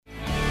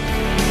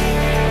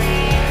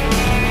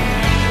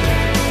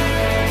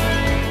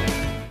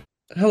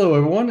Hello,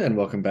 everyone, and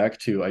welcome back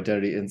to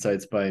Identity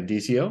Insights by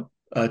Indicio.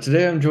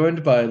 Today, I'm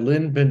joined by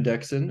Lynn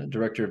Bendixsen,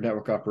 Director of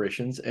Network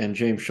Operations, and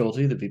James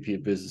Schulte, the VP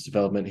of Business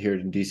Development here at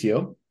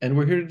Indicio. And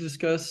we're here to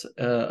discuss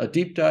a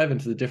deep dive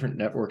into the different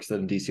networks that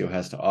Indicio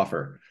has to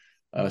offer.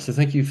 So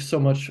thank you so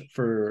much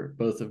for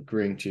both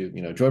agreeing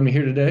to join me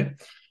here today.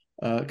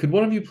 Could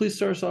one of you please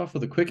start us off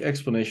with a quick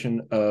explanation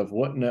of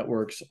what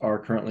networks are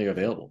currently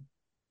available?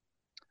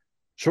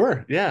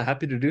 Sure. Yeah,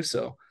 happy to do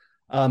so.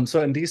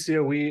 So at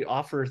Indicio, we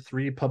offer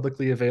three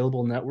publicly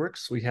available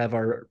networks. We have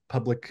our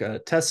public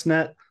test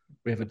net,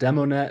 we have a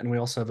demo net, and we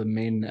also have a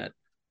main net.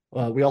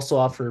 We also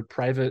offer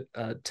private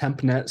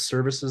temp net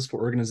services for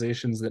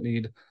organizations that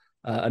need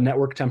a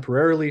network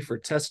temporarily for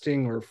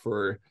testing or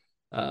for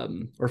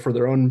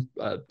their own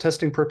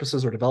testing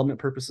purposes or development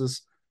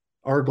purposes.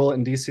 Our goal at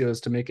Indicio is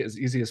to make it as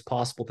easy as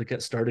possible to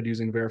get started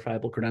using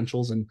verifiable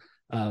credentials. And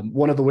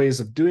one of the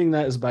ways of doing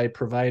that is by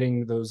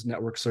providing those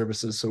network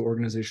services so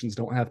organizations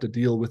don't have to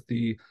deal with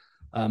the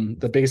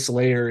base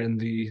layer in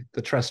the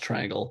trust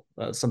triangle,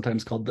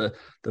 sometimes called the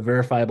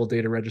verifiable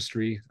data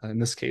registry, in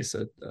this case,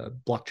 a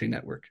blockchain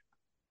network.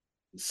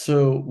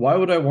 So why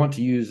would I want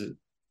to use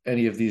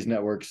any of these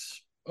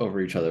networks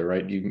over each other,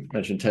 right? You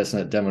mentioned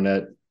testnet,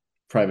 demonet,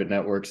 private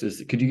networks.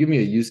 Could you give me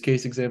a use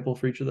case example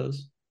for each of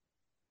those?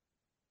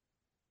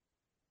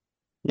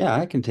 Yeah,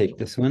 I can take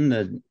this one.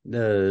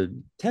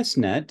 The test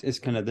net is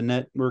kind of the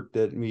network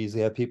that we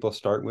usually have people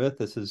start with.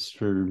 This is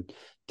for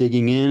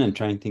digging in and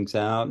trying things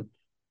out.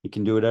 You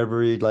can do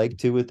whatever you'd like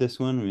to with this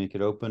one. We make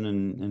it open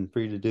and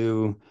free to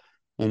do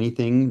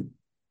anything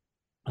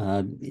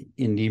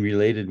indie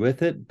related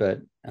with it, but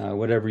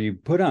whatever you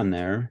put on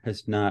there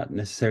is not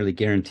necessarily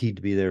guaranteed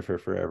to be there for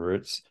forever.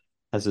 It's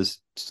has a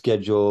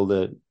schedule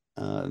that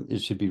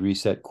it should be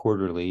reset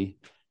quarterly,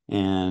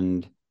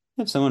 and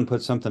if someone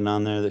puts something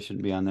on there that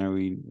shouldn't be on there,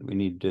 we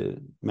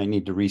might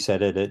need to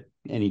reset it at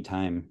any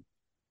time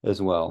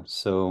as well.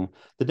 So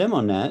the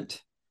demo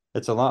net,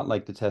 it's a lot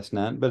like the test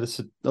net, but it's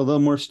a little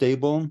more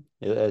stable.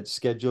 It's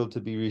scheduled to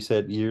be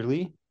reset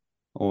yearly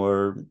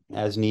or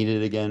as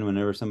needed again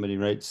whenever somebody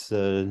writes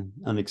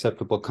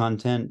unacceptable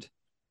content.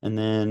 And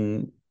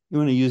then you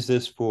want to use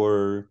this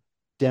for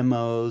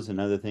demos and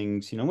other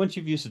things. Once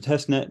you've used the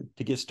test net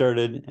to get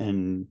started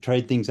and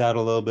tried things out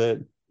a little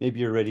bit, maybe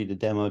you're ready to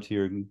demo to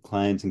your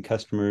clients and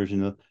customers,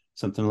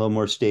 something a little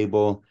more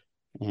stable,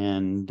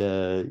 and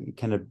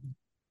kind of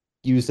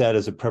use that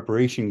as a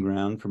preparation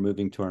ground for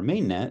moving to our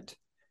main net,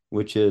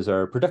 which is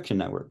our production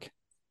network.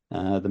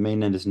 The main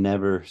net is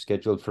never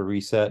scheduled for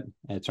reset.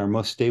 It's our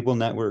most stable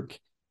network,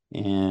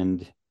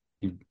 and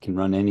you can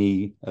run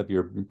any of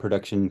your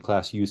production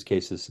class use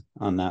cases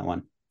on that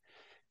one.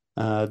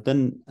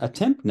 Then a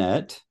temp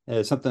net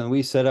is something that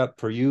we set up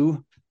for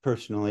you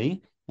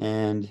personally,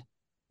 and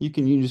you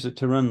can use it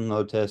to run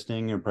load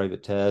testing or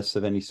private tests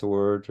of any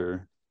sort,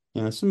 or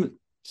some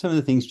of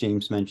the things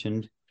James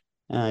mentioned.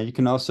 You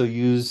can also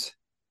use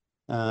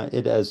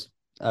it as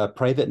a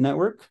private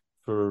network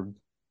for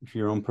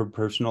your own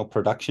personal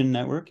production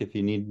network if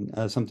you need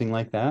something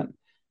like that.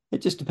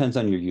 It just depends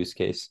on your use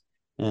case.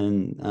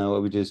 And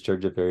what we do is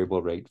charge a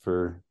variable rate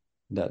for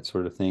that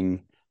sort of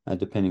thing,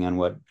 depending on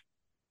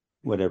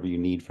whatever you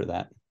need for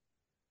that.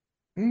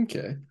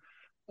 Okay.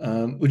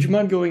 Would you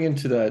mind going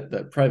into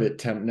that private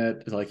temp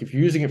net? Like, if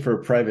you're using it for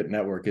a private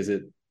network, is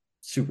it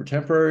super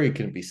temporary?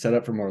 Can it be set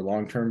up for more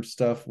long-term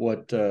stuff?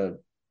 Can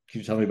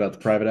you tell me about the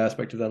private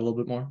aspect of that a little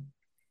bit more?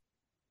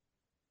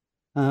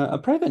 A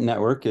private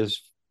network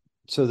is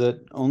so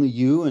that only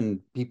you and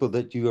people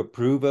that you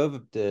approve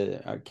of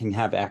can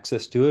have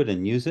access to it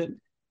and use it.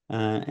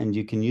 And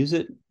you can use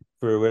it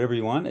for whatever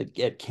you want.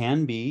 It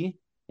can be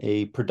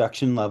a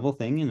production level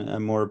thing in a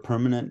more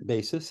permanent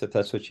basis if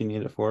that's what you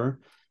need it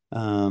for.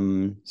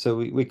 So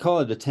we call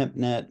it a temp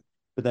net,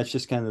 but that's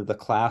just kind of the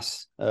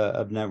class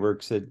of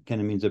networks. It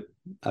kind of means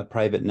a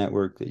private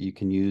network that you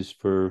can use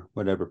for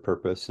whatever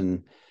purpose.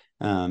 And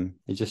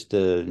it's just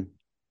a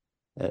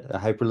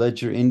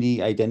Hyperledger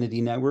Indie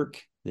identity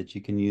network that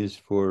you can use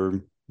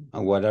for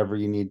whatever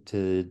you need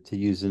to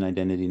use an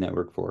identity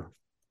network for.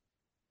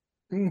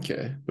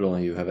 Okay, but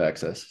only you have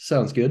access.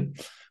 Sounds good.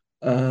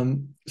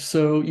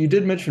 So you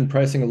did mention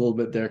pricing a little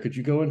bit there. Could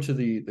you go into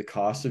the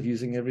cost of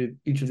using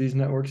each of these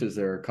networks? Is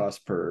there a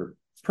cost per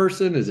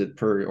person? Is it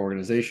per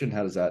organization?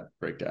 How does that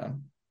break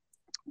down?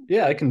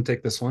 Yeah, I can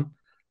take this one.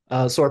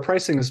 So our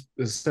pricing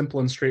is simple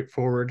and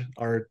straightforward.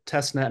 Our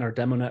test net and our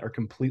demo net are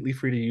completely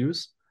free to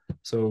use.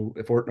 So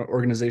if an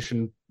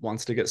organization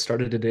wants to get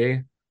started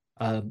today,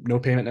 no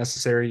payment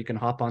necessary. You can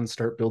hop on,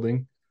 start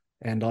building.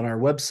 And on our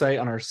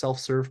website, on our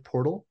self-serve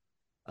portal,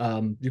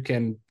 you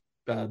can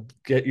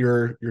get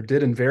your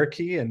DID and VER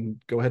key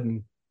and go ahead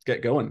and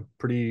get going.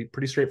 Pretty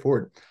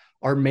straightforward.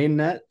 Our main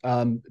net,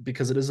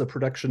 because it is a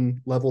production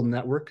level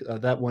network,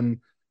 that one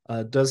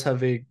does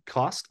have a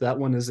cost. That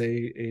one is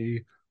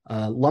a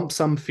lump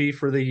sum fee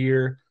for the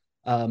year.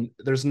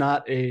 There's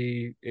not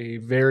a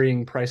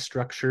varying price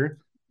structure.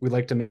 We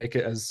like to make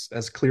it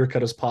as clear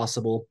cut as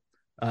possible.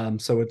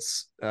 So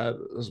it's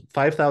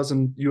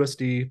 5,000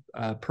 USD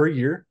per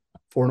year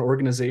for an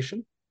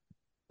organization.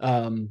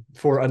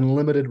 for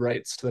unlimited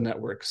rights to the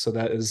network. So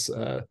that is,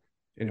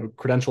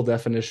 credential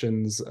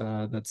definitions.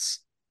 That's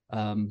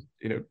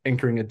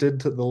anchoring a DID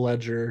to the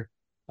ledger,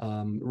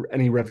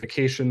 any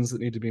revocations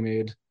that need to be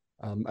made,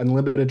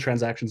 unlimited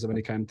transactions of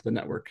any kind to the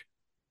network.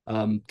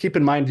 Keep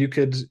in mind, you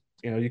could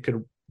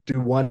do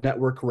one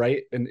network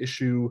right and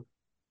issue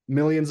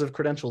millions of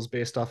credentials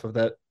based off of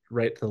that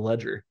right to the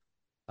ledger.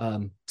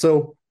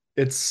 So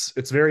it's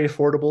very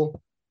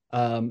affordable.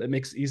 It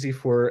makes it easy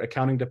for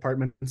accounting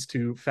departments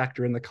to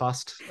factor in the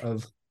cost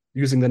of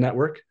using the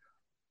network.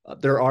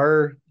 There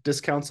are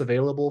discounts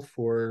available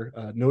for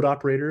node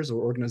operators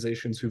or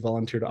organizations who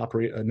volunteer to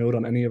operate a node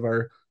on any of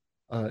our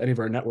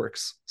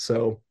networks.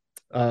 So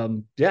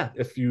yeah,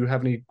 if you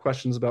have any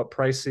questions about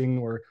pricing,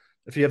 or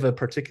if you have a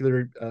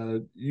particular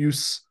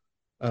use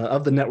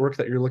of the network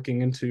that you're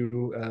looking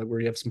into,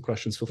 where you have some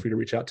questions, feel free to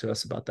reach out to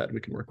us about that.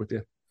 We can work with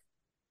you.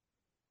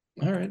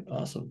 All right,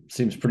 awesome.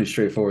 Seems pretty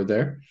straightforward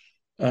there.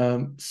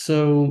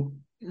 So,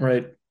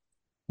 right,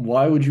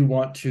 why would you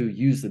want to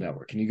use the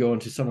network? Can you go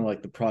into some of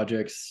like the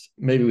projects,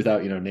 maybe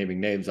without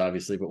naming names,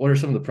 obviously, but what are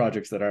some of the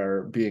projects that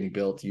are being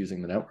built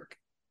using the network?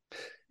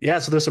 Yeah,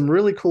 so there's some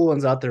really cool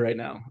ones out there right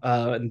now.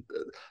 And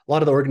a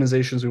lot of the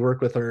organizations we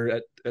work with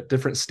are at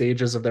different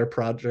stages of their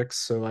projects.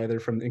 So either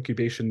from the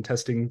incubation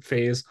testing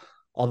phase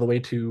all the way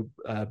to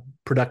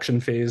production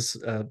phase,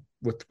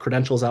 with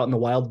credentials out in the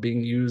wild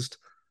being used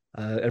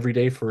every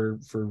day for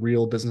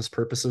real business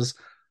purposes.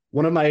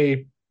 One of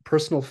my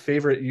personal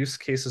favorite use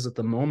cases at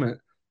the moment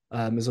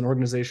is an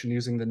organization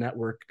using the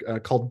network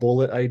called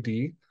Bullet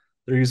ID.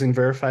 They're using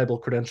verifiable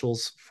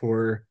credentials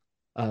for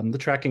the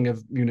tracking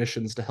of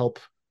munitions to help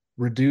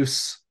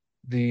reduce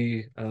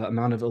the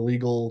amount of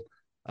illegal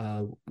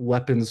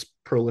weapons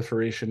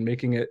proliferation,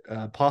 making it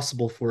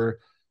possible for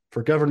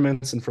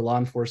governments and for law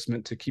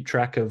enforcement to keep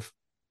track of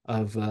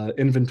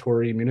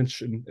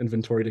munition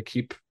inventory to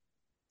keep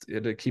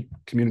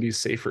communities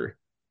safer.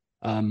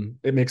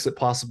 It makes it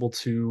possible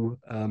to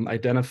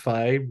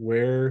identify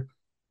where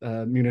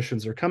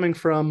munitions are coming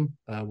from,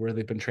 where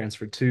they've been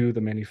transferred to,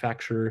 the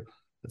manufacturer,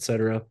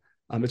 etc.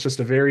 It's just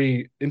a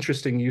very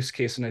interesting use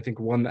case, and I think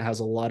one that has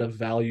a lot of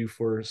value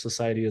for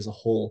society as a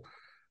whole.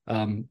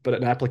 But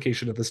an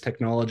application of this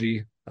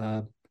technology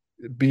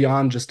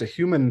beyond just a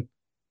human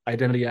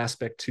identity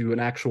aspect to an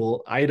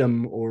actual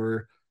item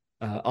or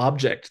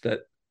object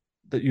that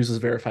uses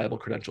verifiable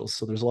credentials.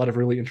 So there's a lot of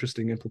really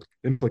interesting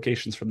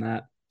implications from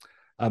that.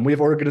 We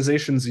have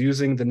organizations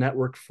using the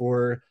network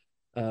for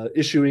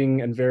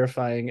issuing and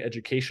verifying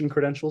education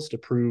credentials to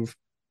prove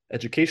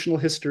educational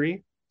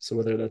history. So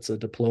whether that's a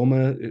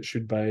diploma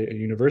issued by a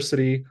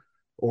university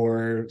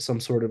or some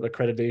sort of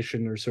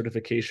accreditation or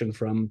certification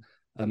from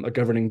a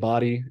governing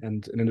body,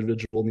 and an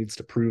individual needs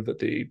to prove that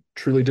they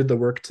truly did the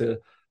work to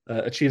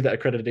achieve that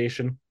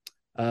accreditation.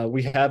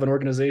 We have an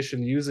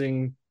organization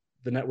using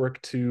the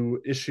network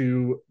to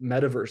issue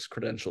metaverse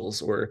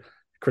credentials, or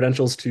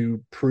credentials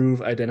to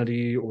prove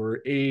identity or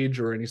age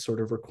or any sort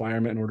of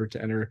requirement in order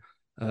to enter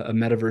a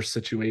metaverse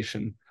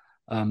situation.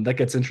 That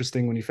gets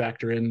interesting when you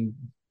factor in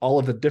all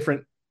of the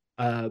different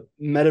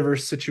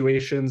metaverse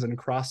situations and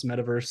cross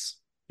metaverse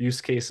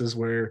use cases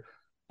where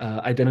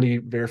identity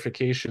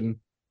verification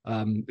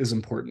is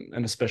important,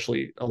 and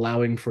especially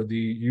allowing for the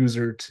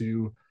user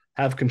to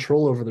have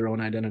control over their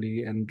own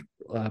identity and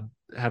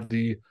have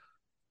the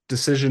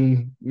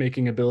decision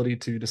making ability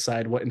to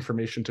decide what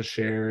information to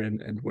share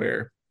and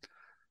where.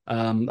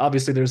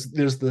 Obviously,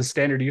 there's the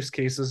standard use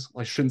cases.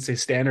 I shouldn't say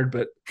standard,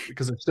 but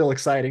because they're still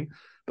exciting.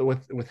 But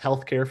with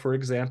healthcare, for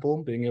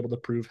example, being able to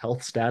prove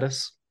health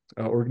status,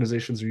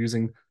 organizations are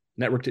using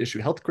network to issue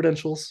health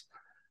credentials.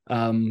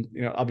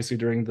 Obviously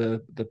during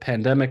the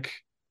pandemic,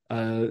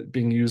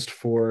 being used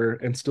for,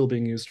 and still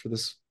being used for,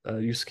 this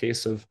use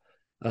case of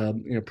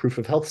proof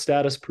of health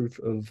status, proof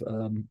of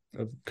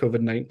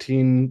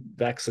COVID-19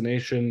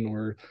 vaccination,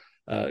 or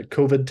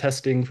COVID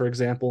testing, for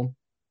example.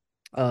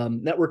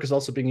 Network is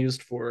also being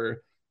used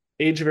for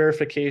age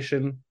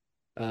verification,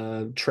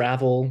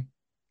 travel,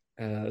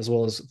 as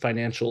well as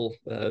financial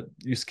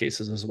use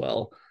cases as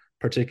well,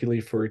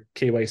 particularly for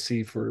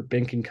KYC for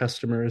banking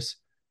customers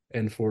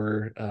and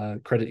for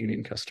credit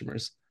union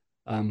customers.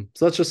 So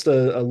that's just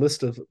a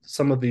list of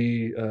some of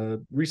the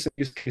recent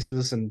use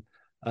cases, and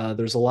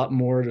there's a lot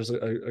more. There's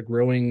a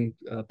growing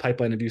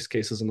pipeline of use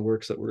cases in the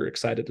works that we're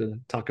excited to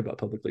talk about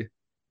publicly.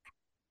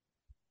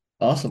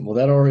 Awesome. Well,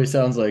 that already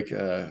sounds like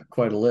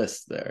quite a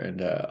list there,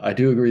 and I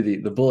do agree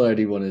the Bullet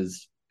ID one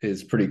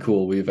is pretty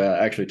cool. We've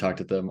actually talked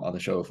to them on the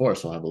show before,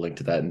 so I'll have a link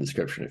to that in the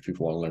description if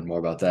people want to learn more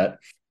about that.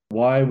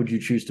 Why would you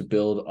choose to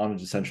build on a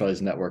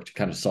decentralized network to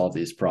kind of solve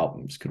these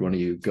problems? Could one of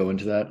you go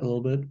into that a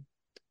little bit?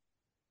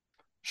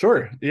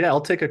 Sure. Yeah,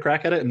 I'll take a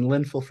crack at it, and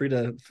Lynn, feel free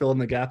to fill in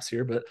the gaps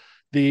here. But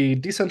the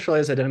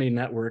decentralized identity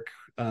network,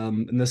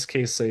 in this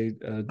case, a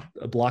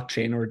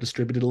blockchain or a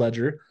distributed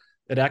ledger,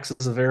 it acts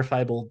as a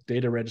verifiable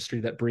data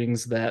registry that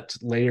brings that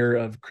layer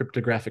of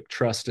cryptographic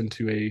trust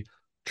into a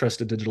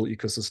trusted digital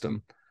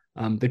ecosystem.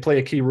 They play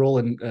a key role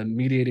in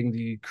mediating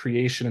the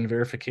creation and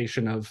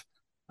verification of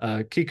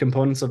key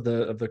components of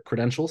the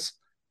credentials.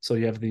 So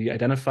you have the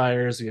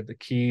identifiers, you have the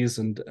keys,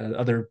 and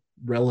other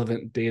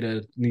relevant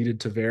data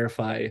needed to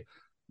verify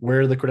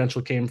where the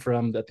credential came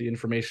from, that the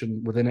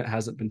information within it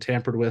hasn't been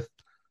tampered with,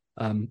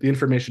 the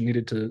information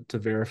needed to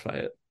verify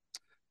it.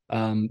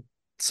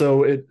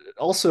 So it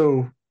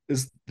also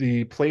is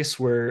the place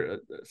where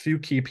a few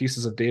key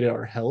pieces of data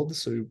are held.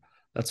 So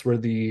that's where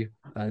the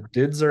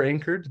DIDs are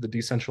anchored, the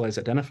decentralized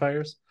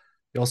identifiers.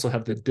 You also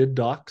have the DID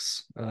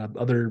docs,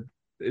 other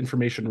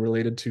information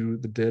related to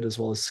the DID as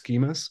well as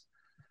schemas.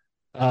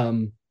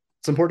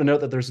 It's important to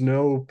note that there's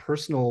no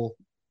personally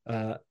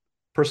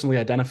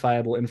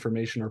identifiable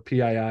information or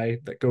PII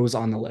that goes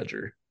on the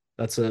ledger.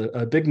 That's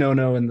a big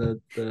no-no in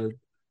the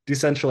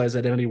decentralized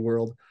identity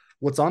world.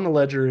 What's on the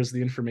ledger is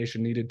the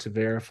information needed to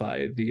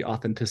verify the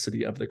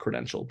authenticity of the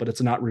credential, but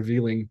it's not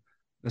revealing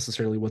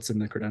necessarily what's in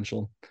the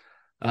credential.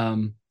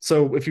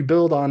 So if you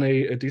build on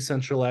a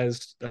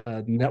decentralized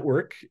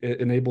network,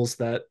 it enables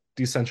that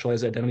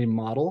decentralized identity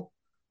model,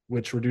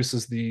 which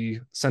reduces the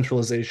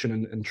centralization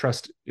and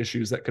trust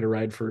issues that could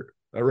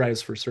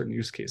arise for certain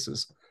use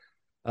cases.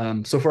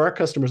 So for our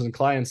customers and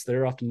clients,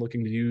 they're often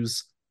looking to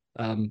use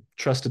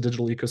trusted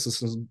digital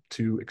ecosystems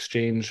to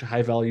exchange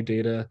high value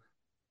data,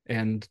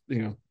 and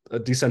a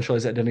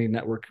decentralized identity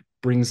network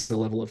brings the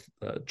level of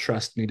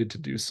trust needed to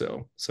do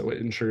so. So it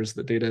ensures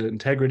the data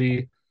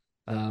integrity,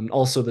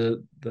 also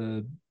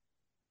the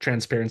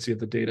transparency of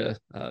the data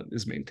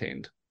is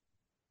maintained.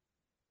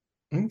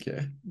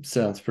 Okay,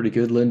 sounds pretty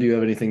good. Lynn, do you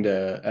have anything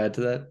to add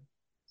to that?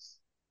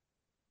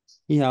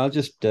 Yeah, I'll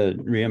just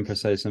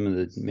reemphasize some of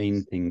the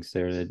main things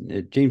there.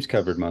 That James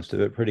covered most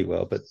of it pretty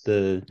well, but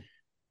the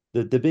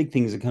big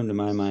things that come to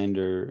my mind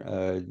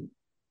are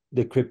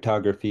the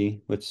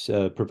cryptography, which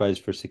provides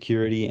for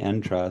security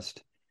and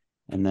trust,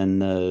 and then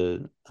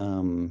the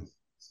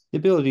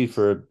ability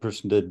for a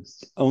person to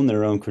own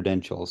their own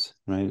credentials,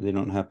 right? They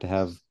don't have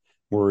to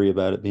worry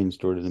about it being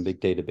stored in a big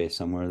database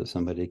somewhere that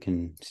somebody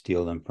can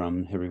steal them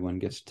from. Everyone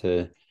gets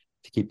to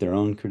keep their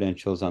own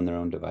credentials on their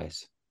own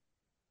device.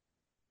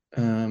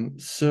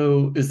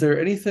 So is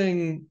there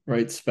anything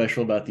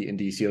special about the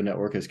Indicio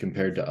network as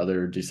compared to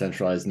other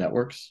decentralized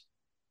networks?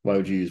 Why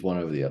would you use one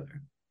over the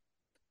other?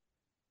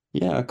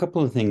 Yeah, a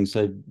couple of things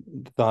I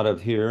thought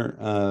of here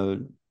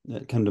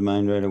that come to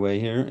mind right away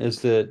here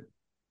is that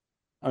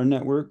our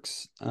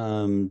networks,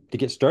 to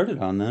get started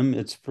on them,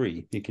 it's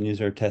free. You can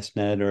use our test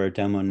net or our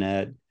demo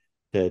net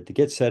to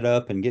get set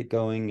up and get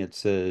going.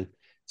 It's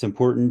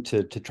important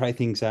to try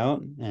things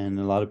out, and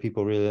a lot of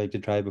people really like to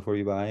try before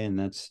you buy, and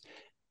that's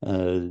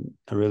a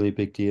really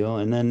big deal.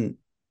 And then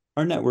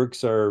our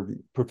networks are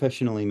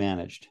professionally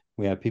managed.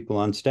 We have people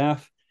on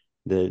staff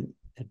that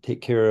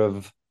take care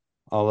of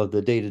all of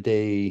the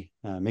day-to-day,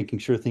 making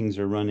sure things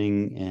are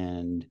running,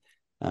 and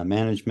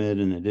management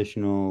and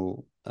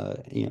additional,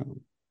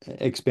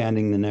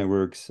 expanding the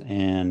networks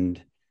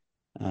and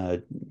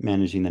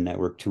managing the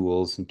network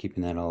tools and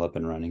keeping that all up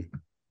and running.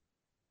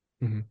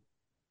 Mm-hmm.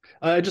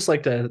 I'd just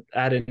like to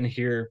add in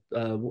here,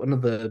 one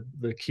of the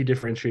key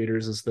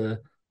differentiators is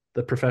the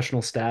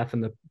professional staff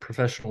and the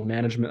professional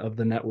management of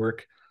the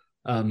network.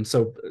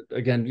 So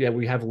again, yeah,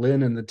 we have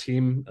Lynn and the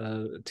team,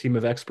 a team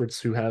of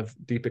experts who have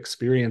deep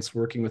experience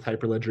working with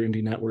Hyperledger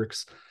Indy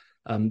networks.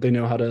 They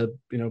know how to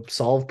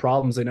solve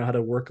problems. They know how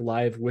to work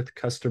live with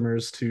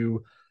customers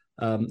to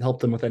help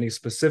them with any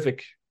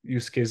specific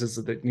use cases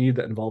that they need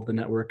that involve the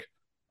network.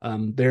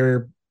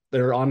 They're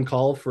on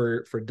call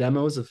for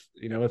demos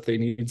if they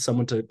need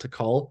someone to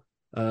call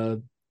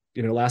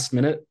last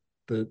minute.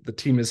 The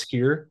team is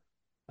here.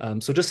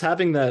 So just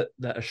having that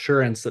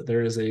assurance that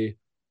there is a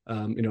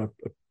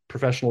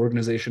professional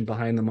organization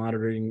behind the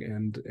monitoring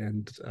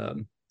and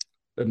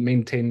the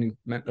maintaining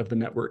of the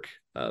network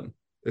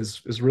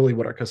is really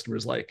what our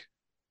customers like.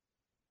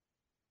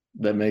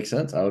 That makes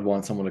sense. I would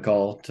want someone to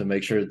call to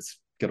make sure it's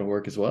going to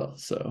work as well.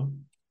 So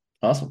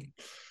awesome.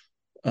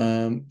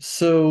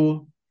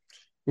 So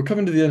we're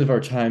coming to the end of our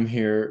time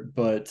here,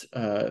 but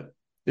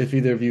if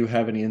either of you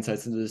have any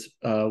insights into this,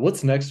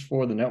 what's next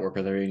for the network?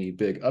 Are there any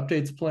big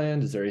updates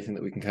planned? Is there anything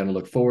that we can kind of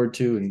look forward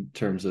to in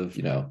terms of,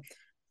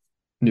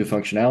 new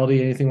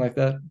functionality, anything like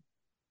that?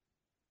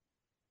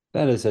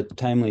 That is a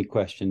timely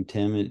question,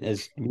 Tim.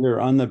 As we're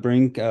on the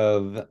brink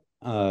of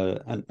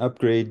an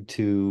upgrade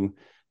to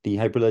the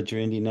Hyperledger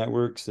Indy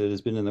networks that has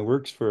been in the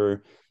works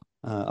for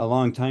a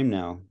long time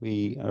now.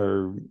 We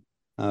are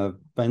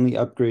finally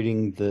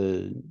upgrading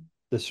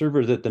the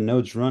server that the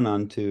nodes run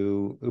on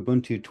to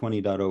Ubuntu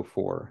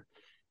 20.04.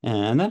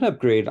 And that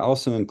upgrade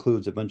also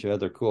includes a bunch of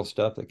other cool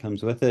stuff that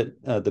comes with it.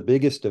 The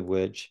biggest of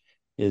which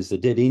is the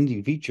did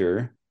Indy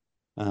feature,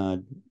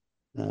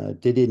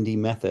 did Indy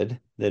method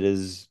that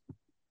has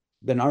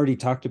been already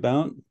talked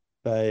about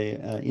by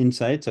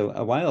Insights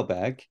a while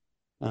back.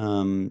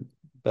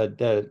 But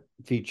that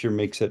feature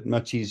makes it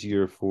much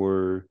easier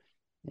for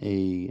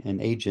an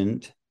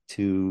agent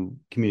to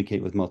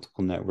communicate with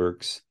multiple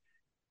networks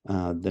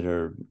that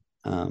are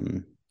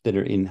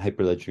in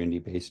Hyperledger Indy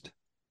based.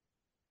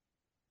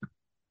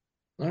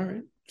 All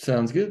right,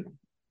 sounds good.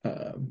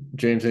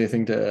 James,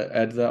 anything to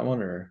add to that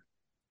one, or?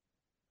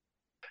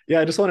 Yeah,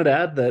 I just wanted to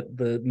add that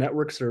the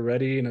networks are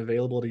ready and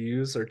available to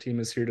use. Our team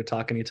is here to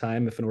talk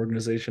anytime if an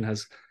organization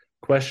has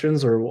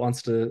questions or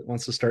wants to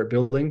start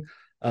building.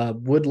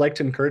 Would like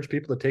to encourage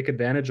people to take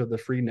advantage of the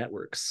free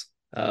networks.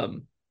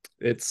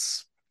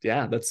 It's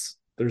yeah, that's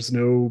there's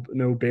no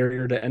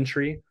barrier to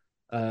entry.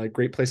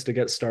 Great place to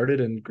get started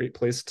and great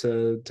place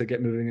to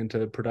get moving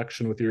into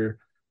production with your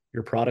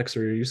products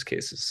or your use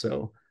cases.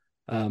 So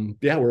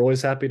yeah, we're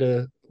always happy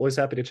to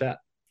chat.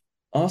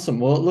 Awesome.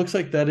 Well, it looks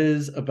like that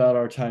is about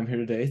our time here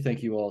today.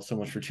 Thank you all so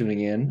much for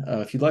tuning in.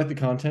 If you like the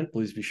content,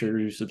 please be sure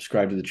to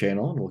subscribe to the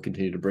channel, and we'll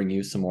continue to bring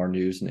you some more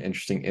news and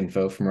interesting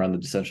info from around the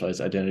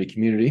decentralized identity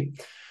community.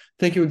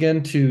 Thank you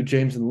again to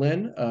James and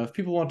Lynn. If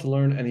people want to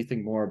learn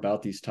anything more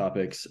about these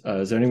topics,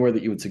 is there anywhere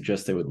that you would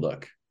suggest they would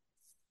look?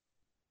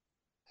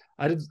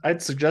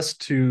 I'd suggest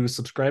to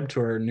subscribe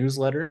to our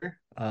newsletter.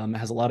 It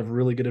has a lot of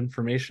really good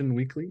information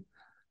weekly.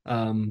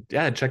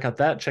 Yeah, check out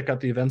that. Check out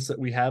the events that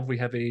we have. We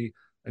have a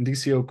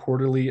Indicio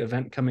quarterly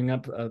event coming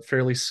up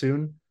fairly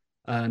soon,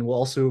 and we'll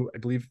also, I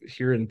believe,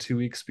 here in 2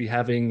 weeks, be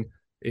having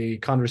a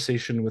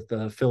conversation with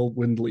Phil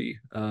Windley,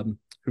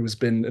 who's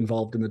been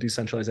involved in the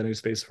decentralized energy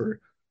space for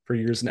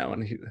years now,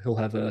 and he'll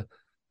have a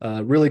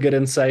really good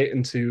insight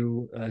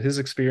into his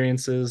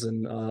experiences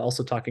and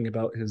also talking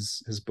about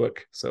his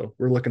book. So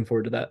we're looking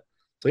forward to that.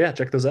 So yeah,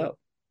 check those out.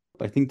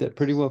 I think that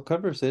pretty well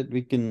covers it.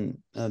 We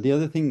can, the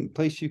other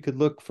place you could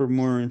look for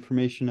more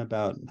information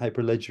about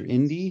Hyperledger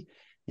Indy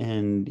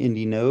and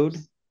Indy Node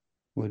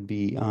would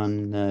be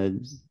on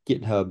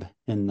GitHub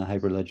in the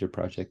Hyperledger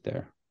project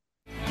there.